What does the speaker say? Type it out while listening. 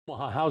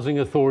Omaha Housing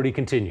Authority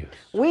continues.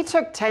 We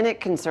took tenant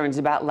concerns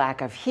about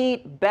lack of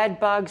heat, bed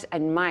bugs,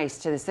 and mice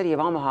to the city of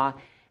Omaha,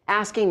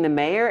 asking the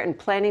mayor and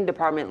planning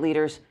department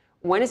leaders,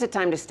 when is it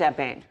time to step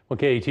in? Well,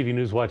 KETV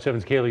NewsWatch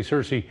 7's Kaylee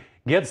Searcy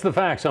gets the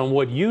facts on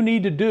what you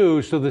need to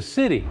do so the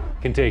city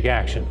can take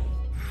action.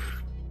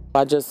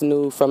 I just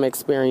knew from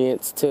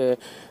experience to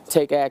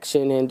take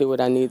action and do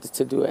what I needed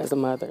to do as a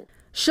mother.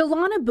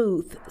 Shalana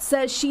Booth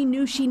says she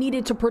knew she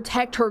needed to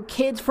protect her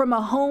kids from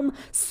a home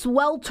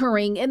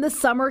sweltering in the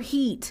summer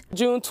heat.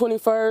 June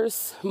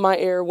 21st, my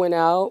air went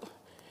out.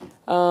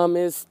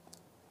 It's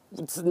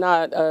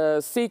not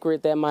a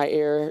secret that my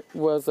air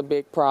was a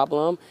big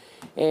problem.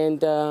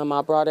 And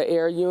I brought an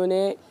air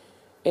unit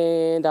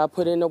and I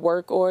put in a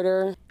work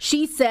order.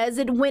 She says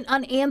it went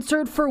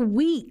unanswered for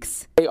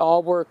weeks. They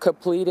all were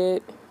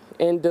completed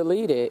and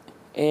deleted.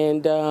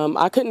 And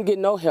I couldn't get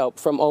no help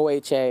from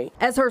OHA.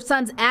 As her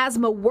son's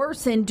asthma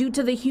worsened due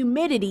to the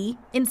humidity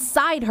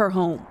inside her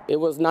home. It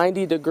was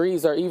 90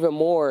 degrees or even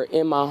more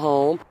in my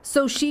home.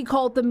 So she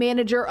called the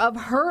manager of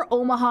her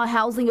Omaha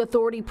Housing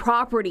Authority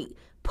property,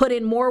 put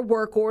in more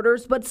work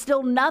orders, but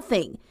still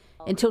nothing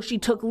until she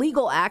took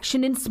legal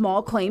action in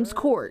small claims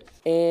court.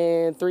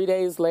 And 3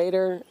 days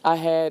later, I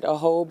had a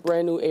whole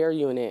brand new air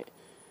unit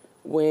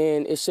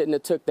when it shouldn't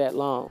have took that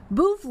long.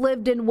 Booth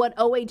lived in what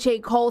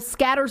OHA calls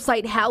scatter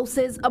site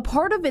houses, a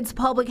part of its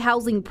public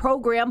housing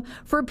program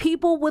for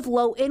people with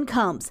low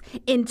incomes.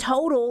 In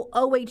total,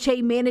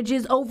 OHA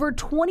manages over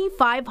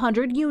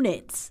 2,500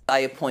 units. I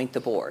appoint the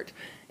board.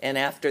 And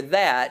after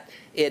that,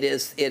 it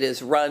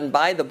is run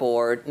by the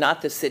board,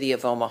 not the city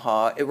of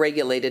Omaha,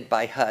 regulated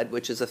by HUD,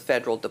 which is a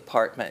federal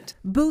department.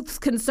 Booth's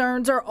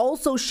concerns are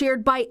also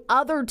shared by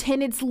other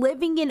tenants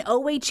living in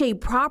OHA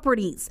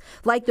properties,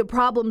 like the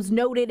problems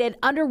noted at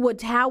Underwood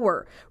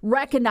Tower,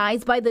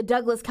 recognized by the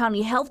Douglas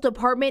County Health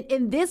Department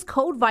in this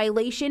code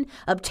violation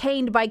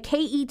obtained by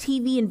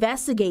KETV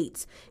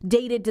Investigates,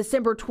 dated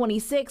December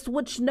 26,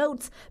 which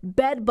notes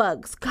bed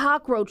bugs,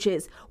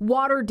 cockroaches,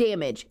 water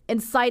damage,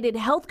 and cited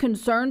health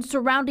concerns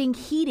surrounding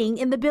heating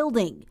in the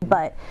building.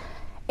 But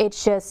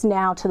it's just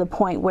now to the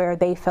point where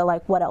they feel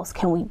like, what else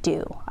can we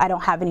do? I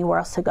don't have anywhere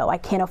else to go. I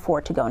can't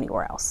afford to go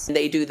anywhere else.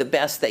 They do the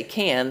best they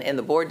can, and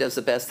the board does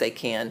the best they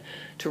can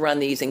to run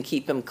these and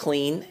keep them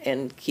clean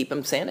and keep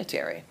them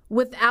sanitary.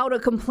 Without a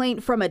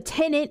complaint from a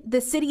tenant, the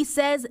city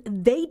says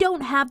they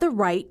don't have the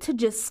right to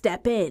just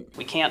step in.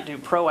 We can't do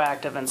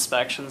proactive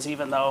inspections,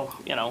 even though,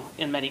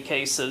 in many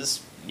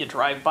cases, you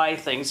drive by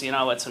things,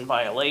 it's in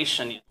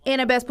violation.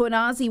 Anna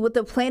Besponazzi with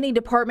the planning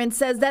department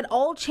says that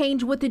all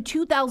changed with the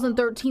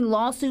 2013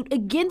 lawsuit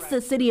against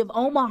the city of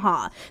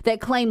Omaha that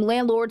claimed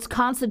landlords'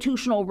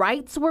 constitutional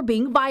rights were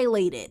being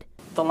violated.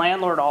 The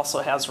landlord also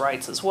has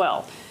rights as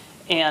well.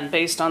 And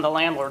based on the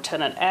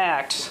Landlord-Tenant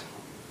Act,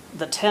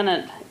 the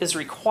tenant is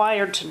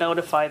required to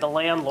notify the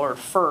landlord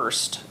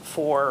first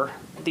for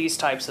these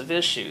types of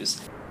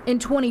issues. In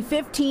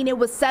 2015, it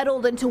was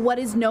settled into what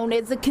is known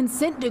as a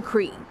consent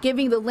decree,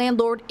 giving the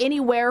landlord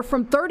anywhere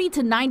from 30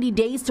 to 90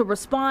 days to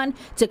respond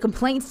to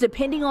complaints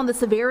depending on the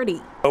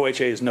severity.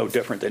 OHA is no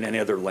different than any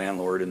other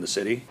landlord in the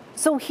city.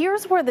 So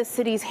here's where the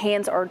city's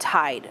hands are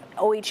tied.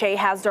 OHA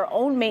has their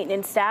own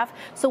maintenance staff,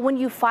 so when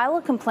you file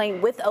a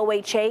complaint with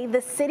OHA,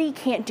 the city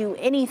can't do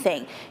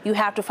anything. You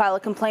have to file a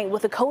complaint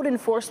with the code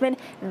enforcement.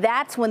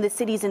 That's when the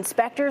city's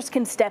inspectors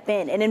can step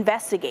in and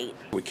investigate.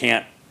 We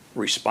can't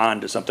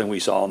respond to something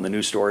we saw in the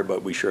news story,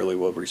 but we surely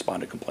will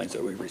respond to complaints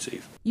that we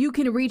receive. You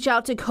can reach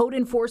out to code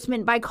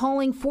enforcement by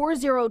calling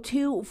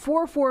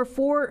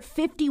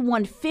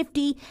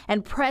 402-444-5150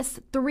 and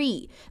press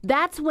 3.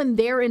 That's when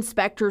their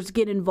inspectors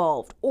get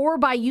involved, or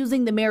by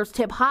using the Mayor's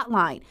Tip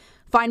hotline.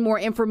 Find more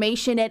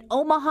information at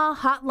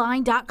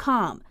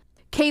omahahotline.com.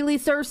 Kaylee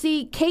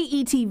Searcy,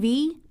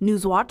 KETV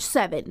NewsWatch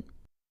 7.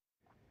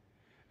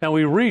 Now,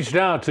 we reached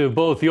out to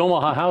both the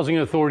Omaha Housing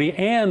Authority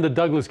and the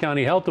Douglas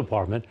County Health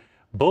Department.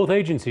 Both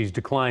agencies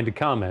declined to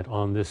comment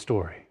on this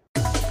story.